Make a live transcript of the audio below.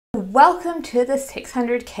welcome to the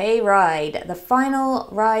 600k ride, the final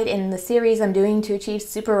ride in the series I'm doing to achieve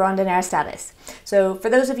Super Randonneur status. So for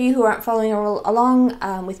those of you who aren't following along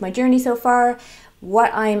with my journey so far,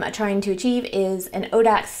 what I'm trying to achieve is an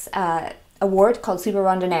Audax award called Super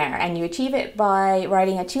Randonneur, and you achieve it by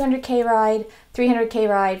riding a 200k ride, 300k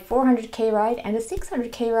ride, 400k ride, and a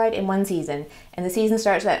 600k ride in one season. And the season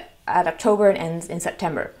starts at October and ends in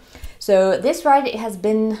September. So this ride has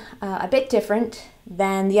been a bit different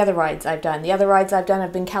than the other rides I've done. The other rides I've done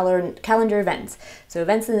have been calendar events. So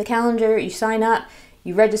events in the calendar, you sign up,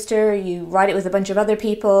 you register, you ride it with a bunch of other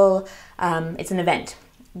people. It's an event.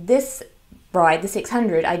 This ride, the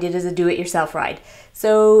 600, I did as a do-it-yourself ride.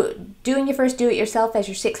 So doing your first do-it-yourself as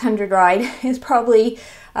your 600 ride is probably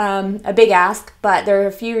a big ask, but there are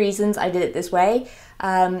a few reasons I did it this way.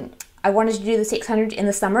 I wanted to do the 600 in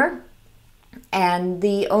the summer, and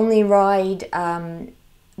the only ride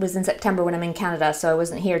was in September when I'm in Canada, so I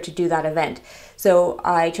wasn't here to do that event. So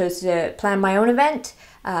I chose to plan my own event.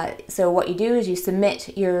 So what you do is you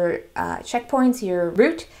submit your checkpoints, your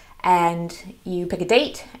route, and you pick a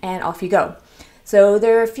date and off you go. So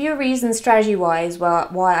there are a few reasons strategy-wise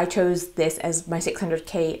why I chose this as my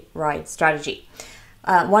 600k ride strategy.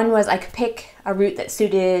 One was I could pick a route that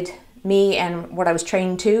suited me and what I was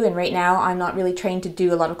trained to, and right now I'm not really trained to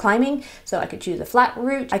do a lot of climbing, so I could choose a flat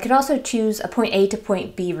route. I could also choose a point A to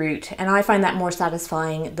point B route, and I find that more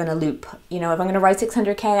satisfying than a loop. You know, if I'm going to ride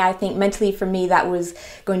 600k, I think mentally for me that was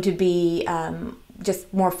going to be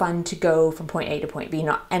just more fun to go from point A to point B,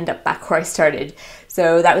 not end up back where I started.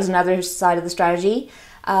 So that was another side of the strategy.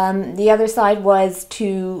 The other side was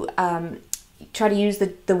to try to use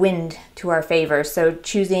the wind to our favor. So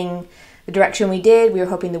choosing the direction we did, we were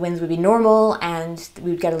hoping the winds would be normal and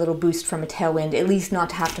we'd get a little boost from a tailwind, at least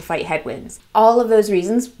not to have to fight headwinds. All of those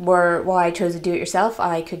reasons were why I chose to do it yourself.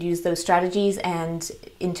 I could use those strategies and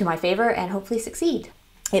into my favor and hopefully succeed.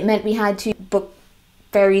 It meant we had to book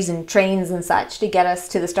ferries and trains and such to get us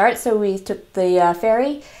to the start, so we took the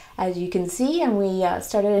ferry, as you can see, and we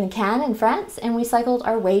started in Cannes in France, and we cycled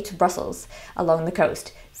our way to Brussels along the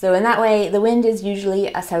coast. So in that way, the wind is usually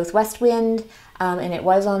a southwest wind, and it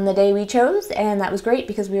was on the day we chose, and that was great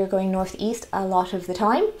because we were going northeast a lot of the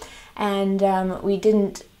time, and we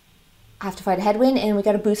didn't have to fight a headwind, and we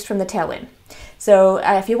got a boost from the tailwind. So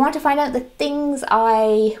if you want to find out the things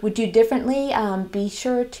I would do differently, be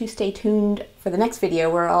sure to stay tuned for the next video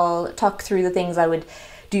where I'll talk through the things I would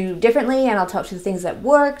do differently, and I'll talk to the things that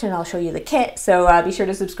worked, and I'll show you the kit. So be sure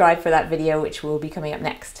to subscribe for that video, which will be coming up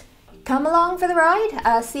next. Come along for the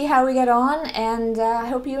ride, see how we get on, and I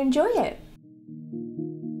hope you enjoy it.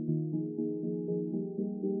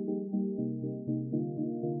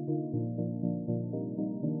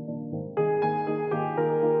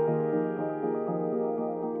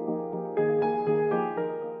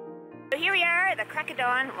 Here we are at the crack of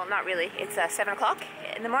dawn. Well, not really. It's 7 o'clock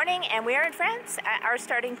in the morning, and we are in France at our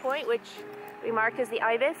starting point, which we marked as the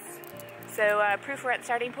Ibis. So proof we're at the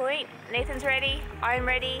starting point. Nathan's ready. I'm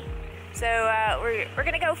ready. So we're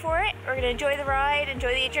gonna go for it. We're gonna enjoy the ride,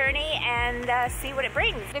 enjoy the journey, and see what it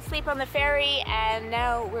brings. We did sleep on the ferry, and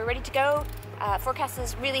now we're ready to go. Forecast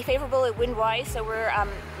is really favorable wind-wise, so we're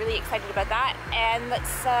really excited about that. And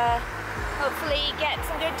let's hopefully get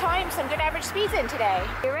some good times, some good average speeds in today.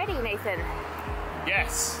 You ready, Nathan?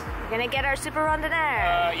 Yes. We're gonna get our Super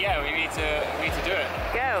Randonneur. Yeah, we need to do it.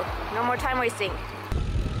 Go. No more time wasting.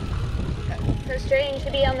 So strange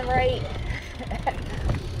to be on the right.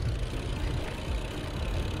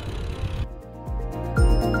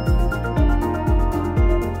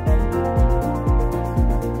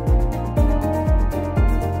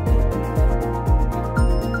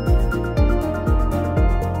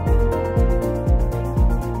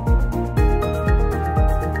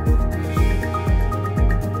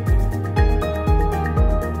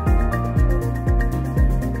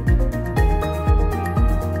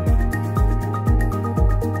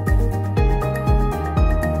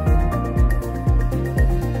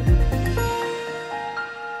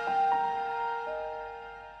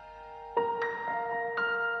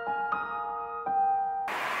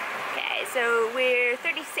 So we're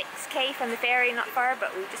 36k from the ferry, not far,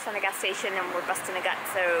 but we've just found a gas station and we're busting a gut,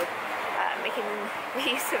 so making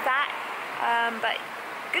use of that. But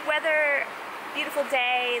good weather, beautiful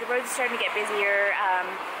day, the roads are starting to get busier,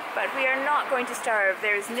 but we are not going to starve.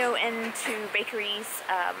 There's no end to bakeries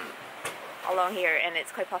along here, and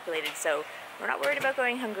it's quite populated, so we're not worried about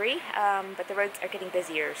going hungry, but the roads are getting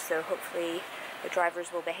busier, so hopefully the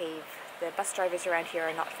drivers will behave. The bus drivers around here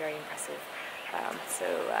are not very impressive. So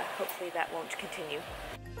hopefully that won't continue.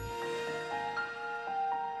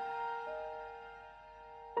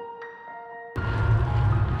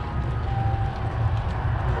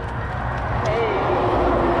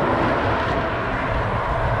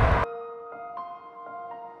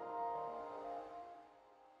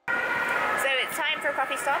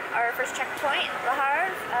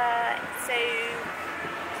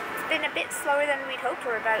 been a bit slower than we'd hoped.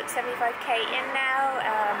 We're about 75k in now,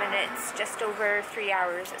 and it's just over 3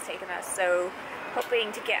 hours it's taken us. So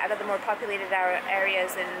hoping to get out of the more populated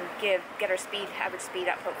areas and get our average speed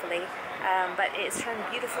up hopefully. But it's turned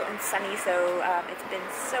beautiful and sunny, so it's been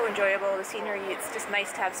so enjoyable. The scenery, it's just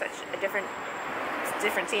nice to have such a different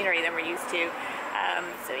scenery than we're used to.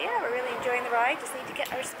 So yeah, we're really enjoying the ride, just need to get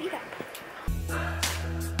our speed up.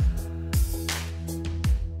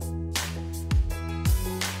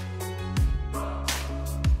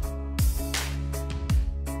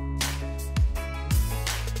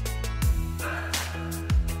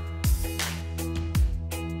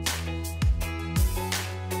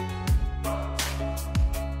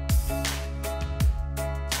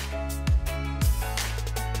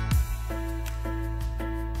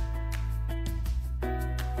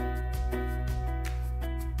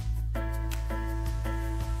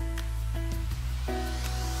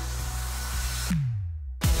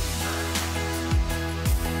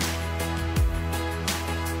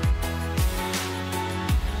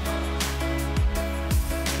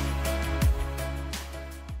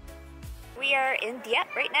 We are in Dieppe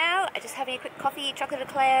right now. I'm just having a quick coffee, chocolate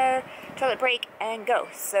eclair, toilet break, and go.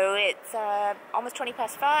 So it's almost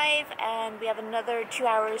 5:20, and we have another 2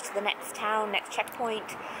 hours to the next town, next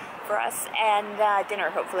checkpoint for us, and dinner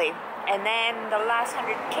hopefully. And then the last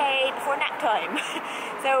 100k before nap time.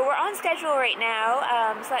 So we're on schedule right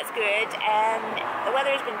now, so that's good. And the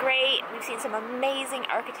weather's been great. We've seen some amazing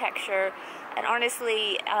architecture, and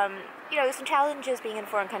honestly, you know, there's some challenges being in a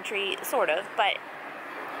foreign country, sort of, but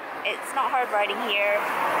it's not hard riding here,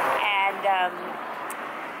 and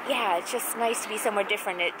yeah, it's just nice to be somewhere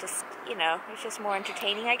different. It just, you know, it's just more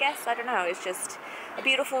entertaining, I guess. I don't know, it's just a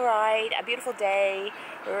beautiful ride, a beautiful day.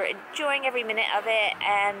 We're enjoying every minute of it,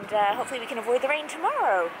 and hopefully we can avoid the rain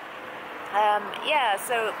tomorrow. Yeah,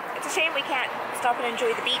 so it's a shame we can't stop and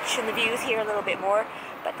enjoy the beach and the views here a little bit more,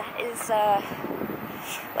 but that is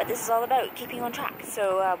what this is all about, keeping on track.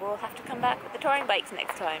 So we'll have to come back with the touring bikes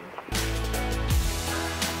next time.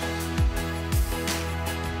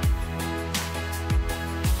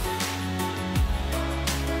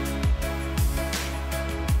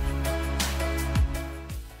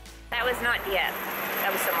 That was not Dieppe,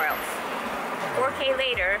 that was somewhere else. 4k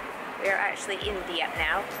later, we are actually in Dieppe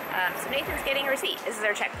now. So Nathan's getting a receipt. This is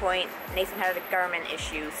our checkpoint. Nathan had a Garmin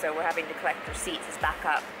issue, so we're having to collect receipts as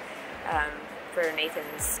backup for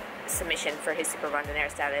Nathan's submission for his Super Randonneur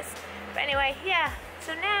status. But anyway, yeah,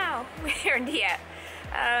 so now we're in Dieppe.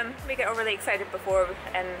 We got overly excited before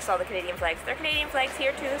and saw the Canadian flags. There are Canadian flags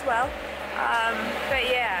here too as well. But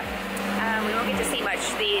yeah, we won't get to see much.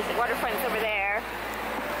 The waterfront's over there.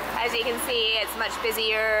 As you can see, it's much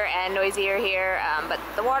busier and noisier here, but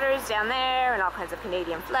the water's down there and all kinds of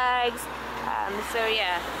Canadian flags. So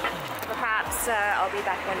yeah, perhaps I'll be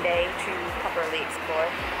back one day to properly explore.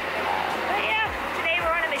 But yeah, today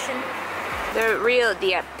we're on a mission. The real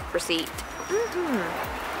Dieppe receipt.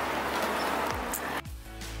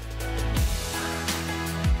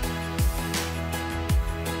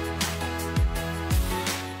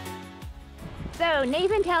 So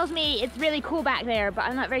Nathan tells me it's really cool back there, but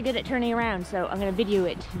I'm not very good at turning around, so I'm gonna video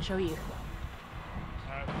it and show you.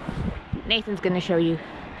 Nathan's gonna show you. Is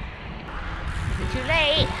it too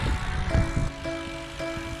late?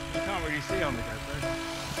 You can't really see on the GoPro.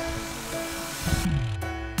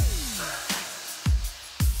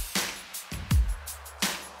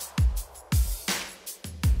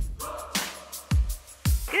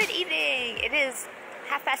 Good evening. It is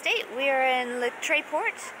 8:30. We are in Le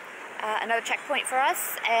Tréport. Another checkpoint for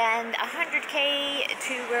us, and 100k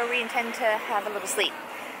to where we intend to have a little sleep.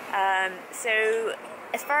 So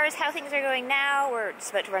as far as how things are going now, we're just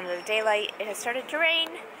about to run out of daylight. It has started to rain,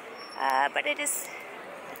 but it is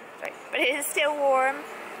still warm. We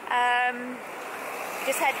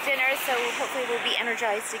just had dinner, so hopefully we'll be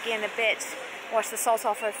energized again a bit. Wash the salt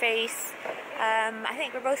off our face. I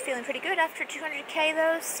think we're both feeling pretty good after 200k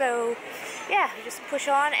though, so yeah, we just push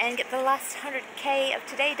on and get the last 100k of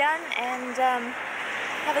today done, and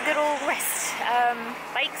have a good old rest.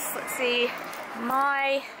 Bikes, let's see,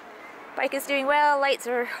 my bike is doing well, lights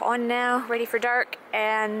are on now, ready for dark,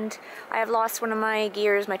 and I have lost one of my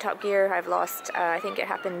gears, my top gear. I've lost, I think it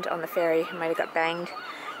happened on the ferry, I might have got banged.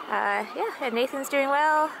 Yeah, and Nathan's doing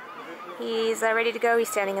well. He's ready to go. He's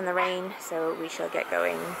standing in the rain, so we shall get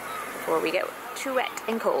going before we get too wet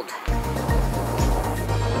and cold.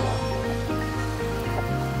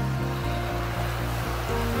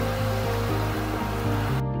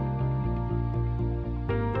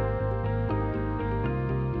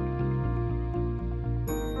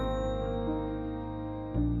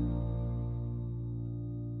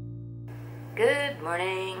 Good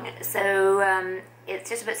morning. So it's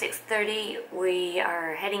just about 6:30. We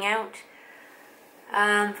are heading out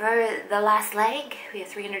for the last leg. We have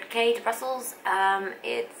 300k to Brussels.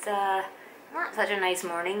 It's not such a nice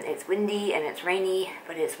morning. It's windy and it's rainy,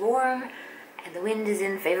 but it's warm and the wind is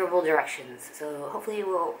in favorable directions. So hopefully it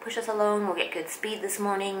will push us along. We'll get good speed this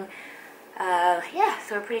morning. Yeah,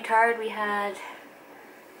 so we're pretty tired. We had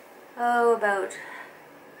about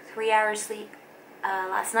 3 hours sleep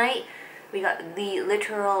last night. We got the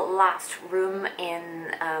literal last room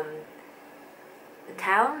in the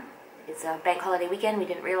town. It's a bank holiday weekend. We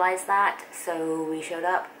didn't realize that, so we showed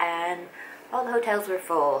up and all the hotels were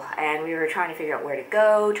full, and we were trying to figure out where to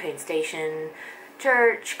go, train station,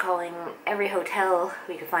 church, calling every hotel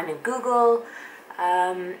we could find in Google,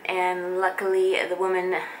 and luckily the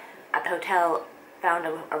woman at the hotel found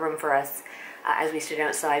a room for us. As we stood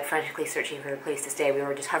outside frantically searching for a place to stay, we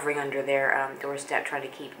were just hovering under their doorstep trying to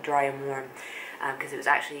keep dry and warm, because it was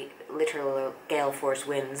actually literal gale force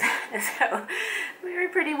winds. So we were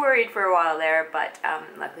pretty worried for a while there, but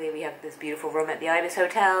luckily we have this beautiful room at the Audax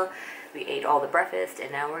hotel. We ate all the breakfast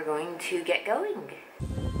and now we're going to get going.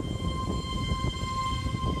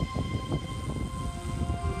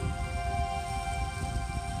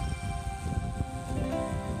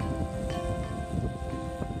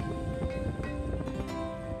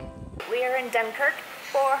 We are in Dunkirk,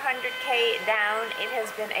 400k down. It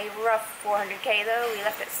has been a rough 400k though. We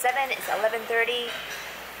left at 7, it's 11:30,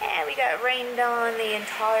 and we got rained on the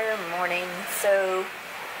entire morning, so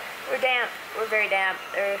we're damp, we're very damp.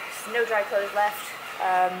 There's no dry clothes left.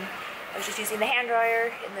 I was just using the hand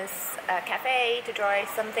dryer in this cafe to dry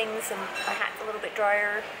some things, my hat's a little bit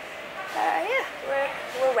drier. Yeah,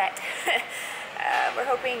 we're wet. We're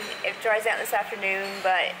hoping it dries out this afternoon,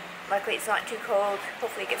 but luckily it's not too cold.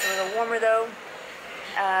 Hopefully it gets a little warmer though.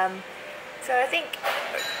 So I think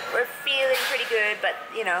we're feeling pretty good, but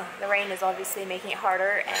you know, the rain is obviously making it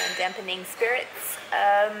harder and dampening spirits.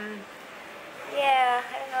 Yeah,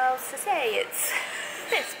 I don't know what else to say.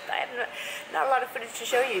 I have not a lot of footage to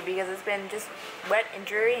show you because it's been just wet and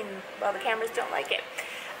dreary, and well, the cameras don't like it.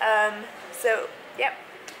 So yep,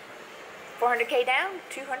 400k down,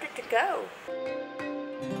 200 to go.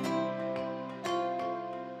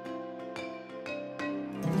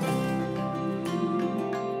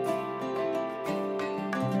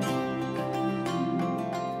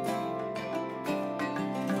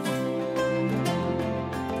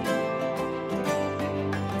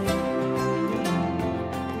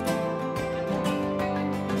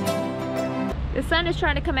 The sun is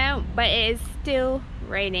trying to come out, but it is still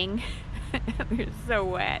raining. We're so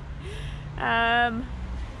wet.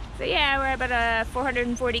 So yeah, we're about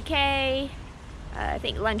 440k. I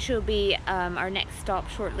think lunch will be our next stop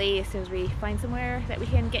shortly, as soon as we find somewhere that we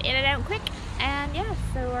can get in and out quick. And yeah,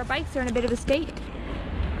 so our bikes are in a bit of a state.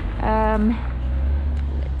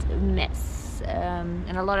 Mess.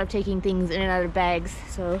 And a lot of taking things in and out of bags,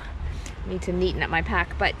 so I need to neaten up my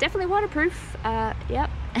pack, but definitely waterproof. Yep.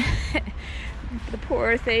 The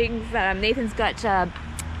poor things. Nathan's got a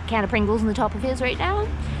can of Pringles on the top of his right now.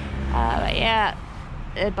 But yeah,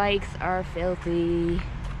 the bikes are filthy.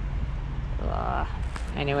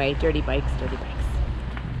 Anyway, dirty bikes.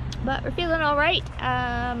 But we're feeling all right.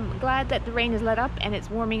 Glad that the rain has let up and it's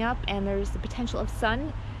warming up and there's the potential of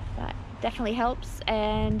sun. That definitely helps,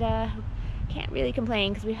 and can't really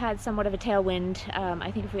complain because we've had somewhat of a tailwind.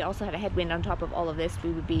 I think if we also had a headwind on top of all of this,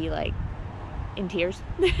 we would be like in tears.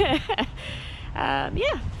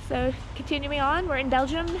 Yeah, so continuing on, we're in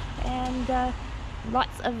Belgium, and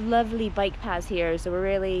lots of lovely bike paths here, so we're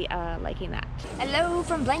really liking that. Hello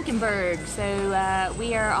from Blankenberg. So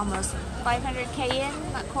we are almost 500k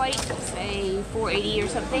in, not quite, say 480 or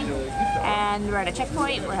something, and we're at a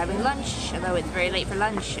checkpoint. We're having lunch, although it's very late for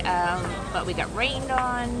lunch, but we got rained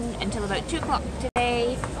on until about 2 o'clock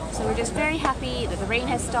today, so we're just very happy that the rain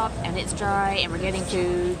has stopped and it's dry and we're getting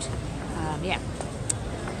food. Yeah,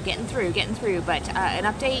 getting through, but an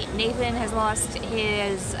update: Nathan has lost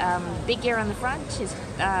his big gear on the front, his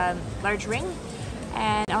large ring,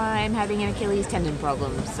 and I'm having an Achilles tendon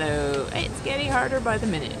problem, so it's getting harder by the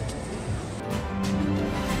minute.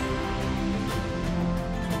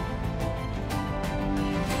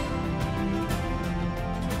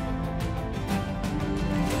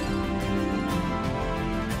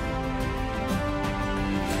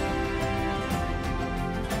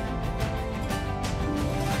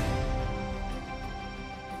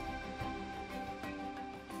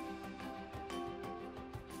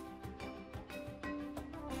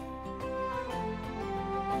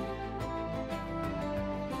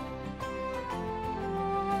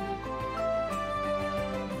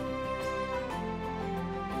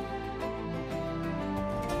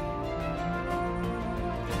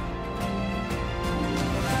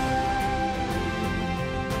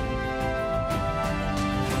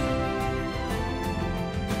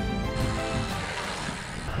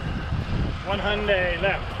 100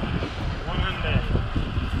 left. 100.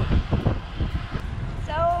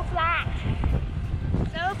 So flat.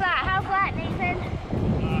 So flat. How flat, Nathan?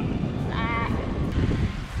 Flat.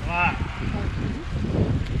 Flat.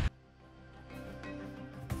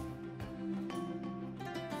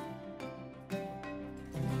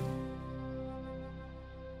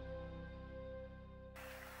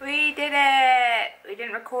 We did it! We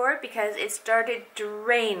didn't record because it started to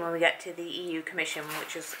rain when we got to the EU Commission,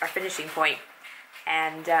 which is our finishing point.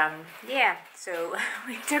 And yeah, so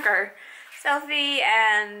we took our selfie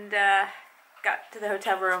and got to the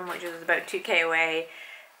hotel room, which was about 2k away,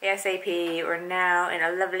 ASAP. We're now in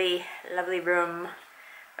a lovely, lovely room.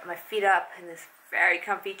 Got my feet up in this very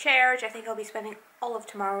comfy chair, which I think I'll be spending all of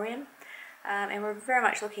tomorrow in. And we're very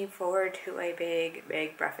much looking forward to a big,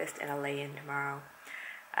 big breakfast and a lay-in tomorrow.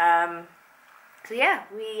 So yeah,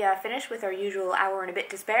 we finished with our usual hour and a bit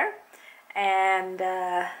to spare, and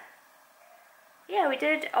yeah, we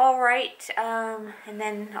did all right. And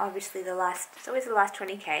then obviously it's always the last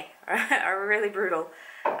 20k are really brutal.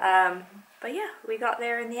 But yeah, we got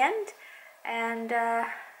there in the end, and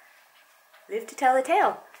lived to tell the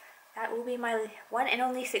tale. That will be my one and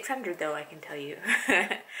only 600 though, I can tell you.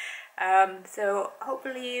 So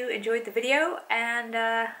hopefully you enjoyed the video, and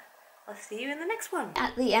I'll see you in the next one.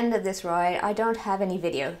 At the end of this ride, I don't have any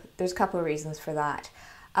video. There's a couple of reasons for that.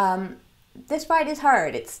 This ride is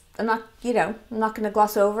hard. I'm not going to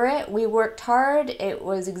gloss over it. We worked hard. It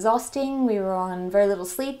was exhausting. We were on very little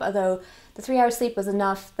sleep, although the 3 hours sleep was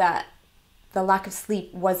enough that the lack of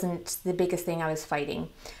sleep wasn't the biggest thing I was fighting.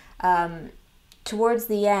 Towards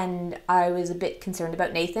the end, I was a bit concerned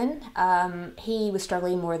about Nathan. He was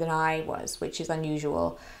struggling more than I was, which is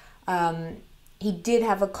unusual. He did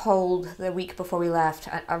have a cold the week before we left,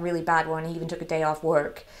 a really bad one. He even took a day off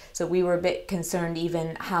work. So we were a bit concerned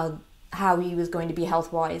even how he was going to be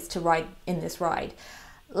health-wise to ride in this ride.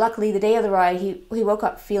 Luckily, the day of the ride, he woke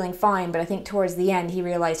up feeling fine, but I think towards the end, he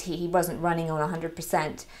realized he wasn't running on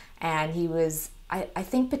 100%. And he was, I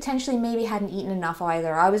think potentially maybe hadn't eaten enough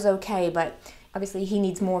either. I was okay, but obviously he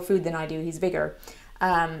needs more food than I do. He's bigger.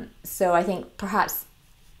 So I think perhaps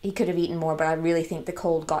he could have eaten more, but I really think the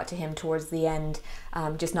cold got to him towards the end,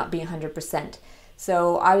 just not being 100%.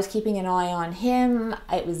 So I was keeping an eye on him.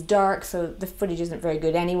 It was dark, so the footage isn't very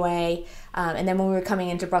good anyway. And then when we were coming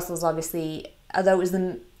into Brussels, obviously, although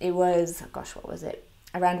it was gosh, what was it?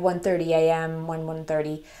 Around 1:30 a.m.,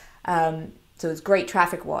 1:30. So it was great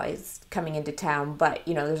traffic-wise coming into town, but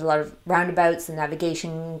there's a lot of roundabouts and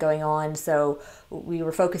navigation going on, so we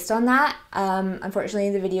were focused on that.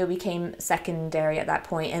 Unfortunately, the video became secondary at that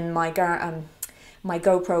point, and my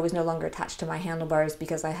GoPro was no longer attached to my handlebars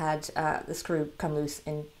because I had the screw come loose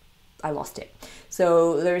and I lost it.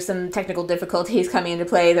 So there's some technical difficulties coming into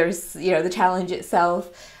play. There's the challenge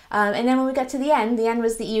itself, and then when we got to the end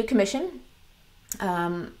was the EU Commission,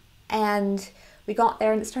 and we got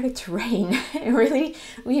there and it started to rain.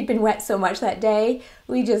 We had been wet so much that day.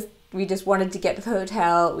 We just wanted to get to the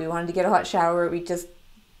hotel. We wanted to get a hot shower. We just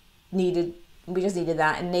needed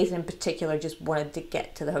that. And Nathan in particular just wanted to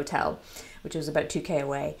get to the hotel, which was about 2k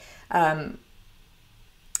away.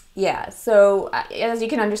 Yeah, so as you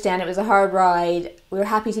can understand, it was a hard ride. We were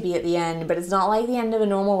happy to be at the end, but it's not like the end of a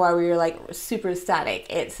normal ride where you're like super ecstatic.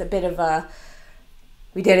 It's a bit of a,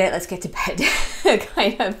 we did it, let's get to bed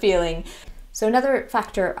kind of feeling. So another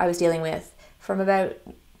factor I was dealing with, from about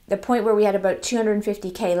the point where we had about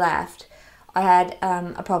 250k left, I had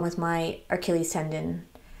a problem with my Achilles tendon,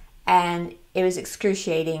 and it was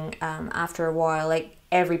excruciating after a while. Like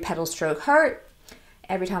every pedal stroke hurt.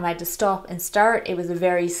 Every time I had to stop and start, it was a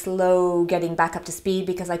very slow getting back up to speed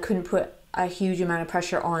because I couldn't put a huge amount of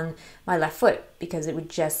pressure on my left foot because it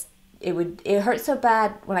hurt so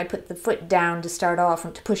bad when I put the foot down to start off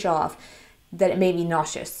and to push off that it made me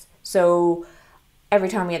nauseous. So every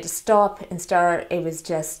time we had to stop and start, it was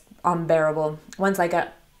just unbearable. Once I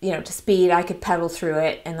got, to speed, I could pedal through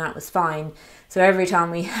it and that was fine. So every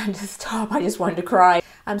time we had to stop, I just wanted to cry.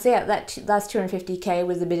 So yeah, that last 250k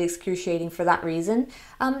was a bit excruciating for that reason.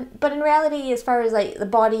 But in reality, as far as like the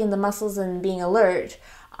body and the muscles and being alert,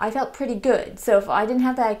 I felt pretty good. So if I didn't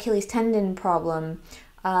have that Achilles tendon problem,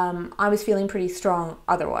 I was feeling pretty strong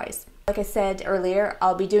otherwise. Like I said earlier,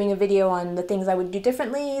 I'll be doing a video on the things I would do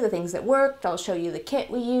differently, the things that worked. I'll show you the kit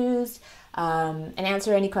we used, and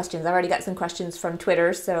answer any questions. I've already got some questions from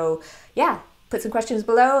Twitter, so yeah, put some questions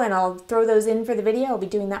below and I'll throw those in for the video. I'll be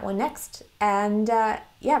doing that one next. And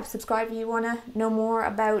yeah, subscribe if you want to know more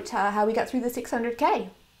about how we got through the 600k.